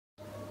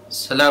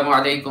السلام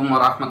عليكم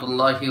ورحمة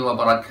الله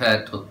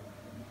وبركاته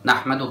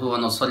نحمده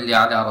ونصلي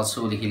على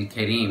رسوله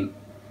الكريم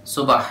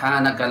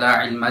سبحانك لا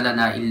علم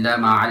لنا إلا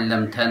ما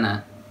علمتنا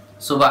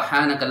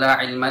سبحانك لا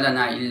علم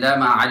لنا إلا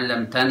ما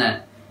علمتنا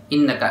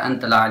إنك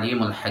أنت العليم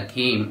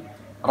الحكيم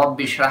رب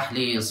اشرح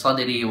لي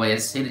صدري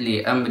ويسر لي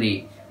أمري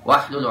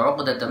واحلل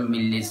عقدة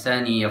من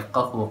لساني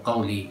يفقه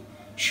قولي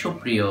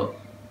شكريو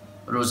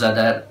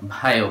রোজাদার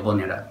ভাই ও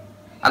বোনেরা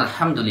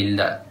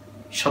আলহামদুলিল্লাহ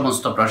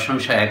সমস্ত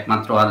প্রশংসা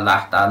একমাত্র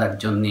আল্লাহ তাআলার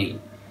জন্যই।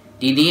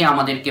 তিনি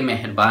আমাদেরকে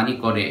মেহেরবানি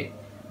করে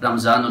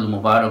রমজানুল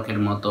মুবারকের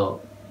মতো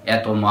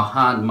এত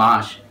মহান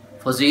মাস,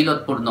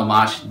 ফজিলতপূর্ণ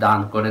মাস দান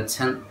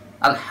করেছেন।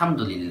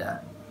 আলহামদুলিল্লাহ।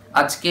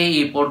 আজকে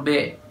এই পর্বে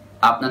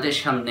আপনাদের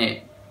সামনে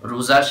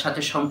রোজার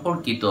সাথে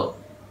সম্পর্কিত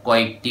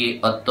কয়েকটি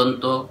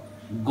অত্যন্ত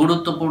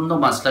গুরুত্বপূর্ণ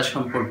মাসলা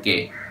সম্পর্কে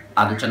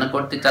আলোচনা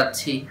করতে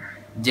চাচ্ছি,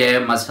 যে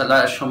মাসলা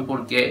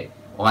সম্পর্কে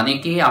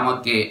অনেকেই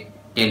আমাকে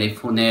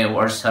টেলিফোনে,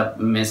 হোয়াটসঅ্যাপ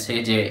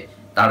মেসেজে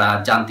তারা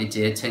জানতে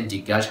চেয়েছেন,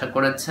 জিজ্ঞাসা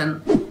করেছেন।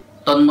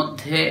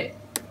 তন্মধ্যে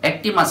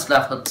একটি মাসলা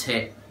হচ্ছে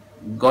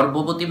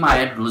গর্ভবতী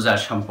মায়ের রোজা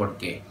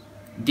সম্পর্কে,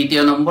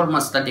 দ্বিতীয় নম্বর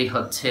মাসলাটি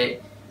হচ্ছে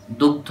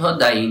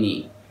দুগ্ধদায়িনী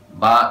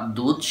বা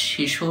দুধ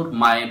শিশুর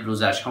মায়ের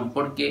রোজা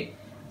সম্পর্কে,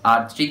 আর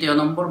তৃতীয়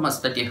নম্বর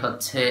মাসলাটি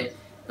হচ্ছে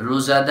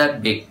রোজাদার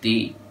ব্যক্তি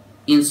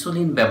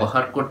ইনসুলিন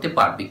ব্যবহার করতে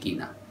পারবে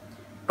কিনা।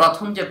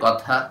 প্রথম যে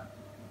কথা,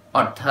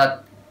 অর্থাৎ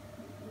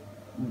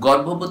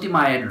গর্ভবতী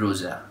মায়ের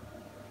রোজা।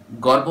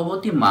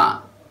 গর্ভবতী মা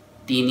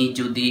তিনি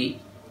যদি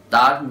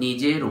তার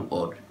নিজের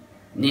উপর,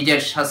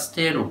 নিজের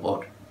স্বাস্থ্যের উপর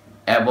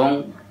এবং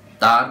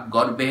তার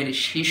গর্ভের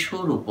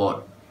শিশুর উপর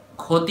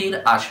ক্ষতির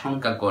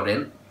আশঙ্কা করেন,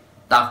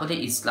 তাহলে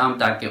ইসলাম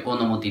তাকে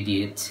অনুমতি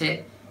দিয়েছে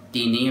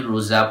তিনি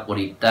রোজা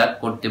পরিত্যাগ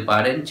করতে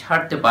পারেন,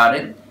 ছাড়তে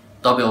পারেন।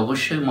 তবে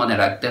অবশ্যই মনে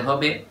রাখতে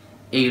হবে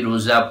এই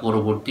রোজা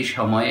পরবর্তী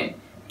সময়ে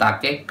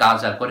তাকে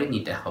কাজা করে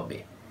নিতে হবে।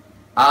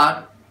 আর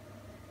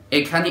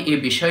এখানে এই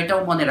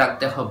বিষয়টাও মনে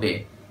রাখতে হবে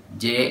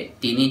যে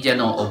তিনি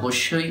যেন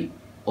অবশ্যই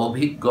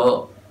অভিজ্ঞ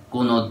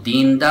কোনো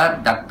দিনদার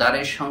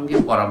ডাক্তারের সঙ্গে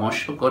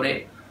পরামর্শ করে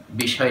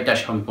বিষয়টা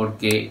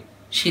সম্পর্কে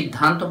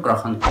সিদ্ধান্ত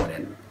গ্রহণ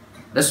করেন।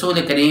 রাসূল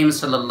করিম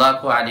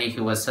সাল্লাল্লাহু আলাইহি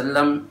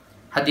ওয়াসাল্লাম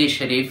হাদিস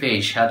শরীফে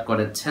ইরশাদ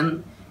করেছেন,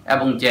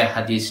 এবং যে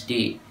হাদিসটি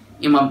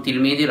ইমাম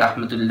তিরমিজি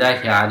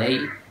রাহমাতুল্লাহি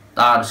আলাইহি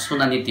তার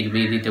সুনানি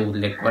তিরমিজিতে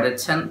উল্লেখ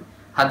করেছেন,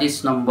 হাদিস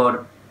নম্বর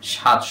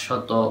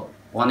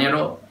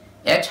 715।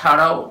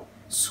 এছাড়াও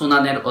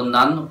সুনানের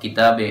অন্যান্য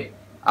কিতাবে,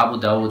 আবু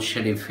দাউদ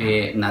শরীফে,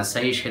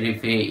 নাসাই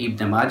শরীফে,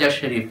 ইবনে মাজাহ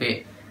শরীফে,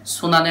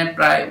 সুনানের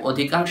প্রায়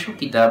অধিকাংশ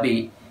কিতাবেই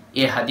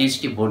এই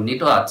হাদিসটি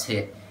বর্ণিত আছে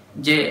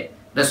যে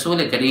রাসূল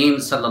করিম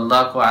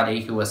সাল্লাল্লাহু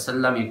আলাইহি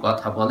ওয়াসাল্লাম এই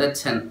কথা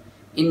বলেছেন,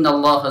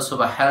 ইন্নাল্লাহ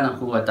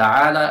সুবহানাহু ওয়া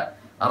তাআলা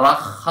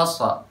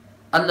রাখাসা,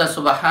 আল্লাহ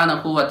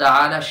সুবহানাহু ওয়া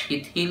তাআলা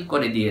শিথিল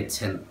করে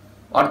দিয়েছেন,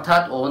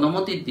 অর্থাৎ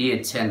অনুমতি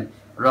দিয়েছেন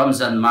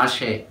রমজান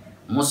মাসে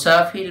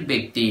মুসাফির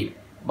ব্যক্তির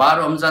বা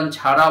রমজান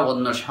ছাড়া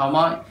অন্য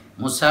সময়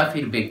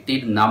মুসাফির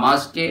ব্যক্তির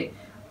নামাজকে।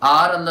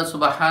 আর আল্লাহ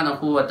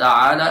সুবহানাহু ওয়া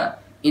তাআলা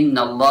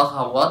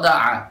ইন্নাল্লাহা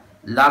ওয়াদাআ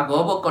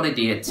লাঘব করে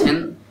দিয়েছেন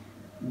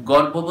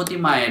গর্ভবতী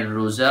মায়ের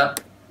রোজা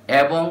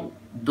এবং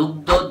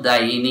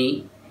দুগ্ধদায়িনী,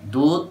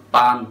 দুধ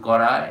পান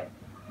করায়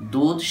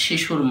দুধ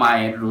শিশুর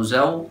মায়ের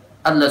রোজাও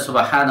আল্লাহ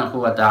সুবহানাহু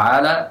ওয়া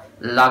তাআলা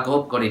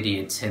লাঘব করে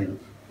দিয়েছেন।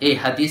 এই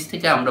হাদিস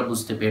থেকে আমরা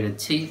বুঝতে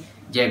পেরেছি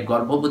যে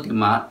গর্ভবতী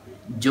মা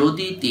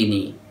যদি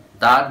তিনি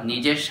তার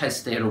নিজের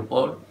স্বাস্থ্যের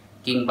উপর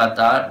কিংবা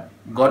তার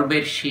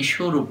গর্ভের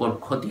শিশুর উপর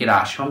ক্ষতির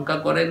আশঙ্কা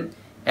করেন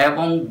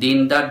এবং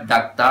দিনদার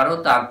ডাক্তারও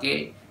তাকে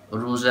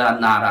রোজা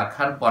না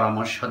রাখার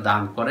পরামর্শ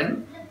দান করেন,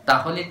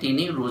 তাহলে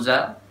তিনি রোজা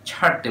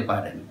ছাড়তে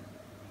পারেন।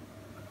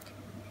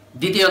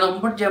 দ্বিতীয়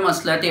নম্বর যে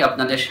মাসলাটি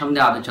আপনাদের সামনে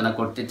আলোচনা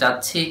করতে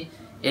চাচ্ছি,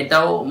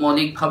 এটাও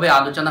মৌলিকভাবে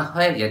আলোচনা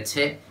হয়ে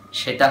গেছে,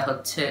 সেটা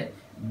হচ্ছে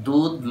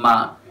দুধ মা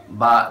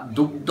বা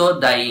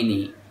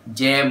দুগ্ধদায়িনী,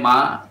 যে মা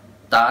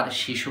তার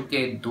শিশুকে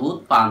দুধ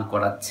পান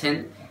করাচ্ছেন,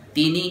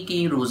 তিনি কি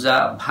রোজা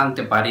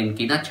ভাঙতে পারেন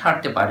কিনা,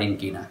 ছাড়তে পারেন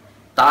কিনা,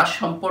 তার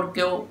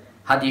সম্পর্কেও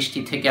হাদিসটি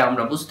থেকে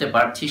আমরা বুঝতে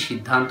পারছি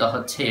সিদ্ধান্ত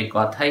হচ্ছে এ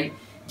কথাই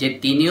যে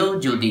তিনিও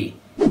যদি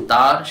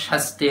তার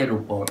স্বাস্থ্যের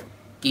উপর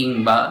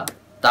কিংবা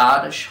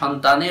তার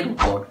সন্তানের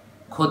উপর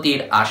ক্ষতির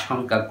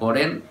আশঙ্কা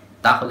করেন,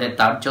 তাহলে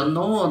তার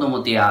জন্যও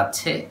অনুমতি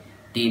আছে,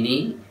 তিনি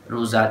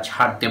রোজা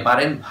ছাড়তে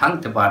পারেন,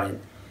 ভাঙতে পারেন।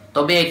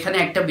 তবে এখানে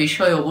একটা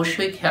বিষয়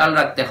অবশ্যই খেয়াল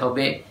রাখতে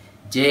হবে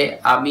যে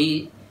আমি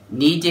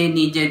নিজে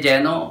নিজে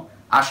যেন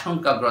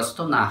আশঙ্কাগ্রস্ত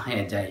না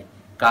হয়ে যায়,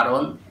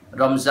 কারণ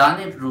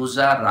রমজানের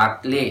রোজা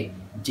রাখলে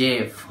যে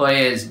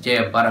ফয়েজ, যে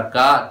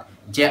বারাকাত,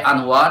 যে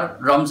আনওয়ার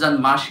রমজান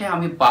মাসে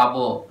আমি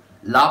পাবো,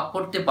 লাভ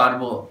করতে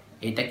পারবো,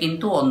 এটা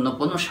কিন্তু অন্য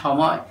কোনো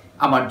সময়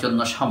আমার জন্য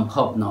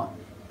সম্ভব নয়।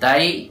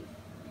 তাই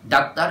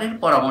ডাক্তারের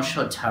পরামর্শ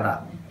ছাড়া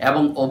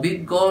এবং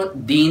অভিজ্ঞ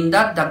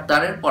দিনদার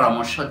ডাক্তারের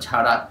পরামর্শ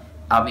ছাড়া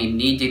আমি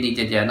নিজে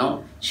নিজে যেন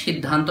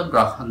সিদ্ধান্ত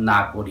গ্রহণ না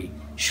করি।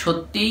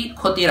 সত্যি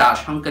ক্ষতির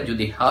আশঙ্কা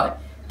যদি হয়,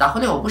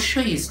 তাহলে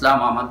অবশ্যই ইসলাম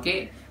আমাকে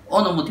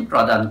অনুমতি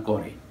প্রদান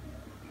করে।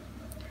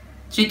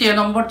 তৃতীয়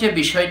নম্বর যে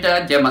বিষয়টা,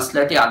 যে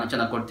মাসলাটি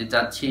আলোচনা করতে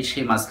চাচ্ছি,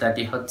 সেই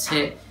মাসলাটি হচ্ছে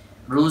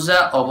রোজা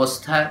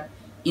অবস্থায়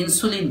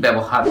ইনসুলিন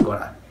ব্যবহার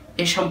করা।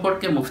 এ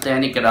সম্পর্কে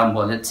মুফতিয়ানি কেরাম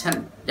বলেছেন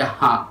যে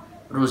হ্যাঁ,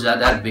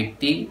 রোজাদার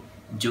ব্যক্তি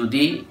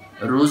যদি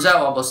রোজা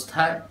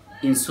অবস্থায়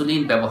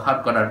ইনসুলিন ব্যবহার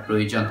করার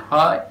প্রয়োজন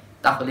হয়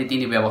তাহলে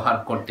তিনি ব্যবহার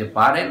করতে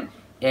পারেন,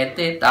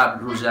 এতে তার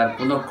রোজার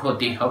কোনো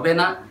ক্ষতি হবে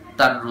না,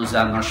 তার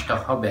রোজা নষ্ট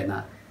হবে না।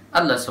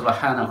 আল্লাহ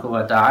সুবহানাহু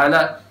ওয়া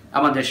তাআলা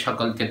আমাদের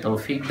সকলকে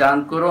তৌফিক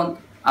দান করুন।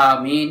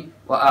 আমিন।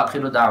 ওয়া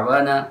আখিরু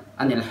দাওয়ানা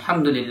আনিল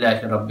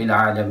হামদুলিল্লাহি রাব্বিল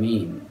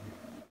আলামিন।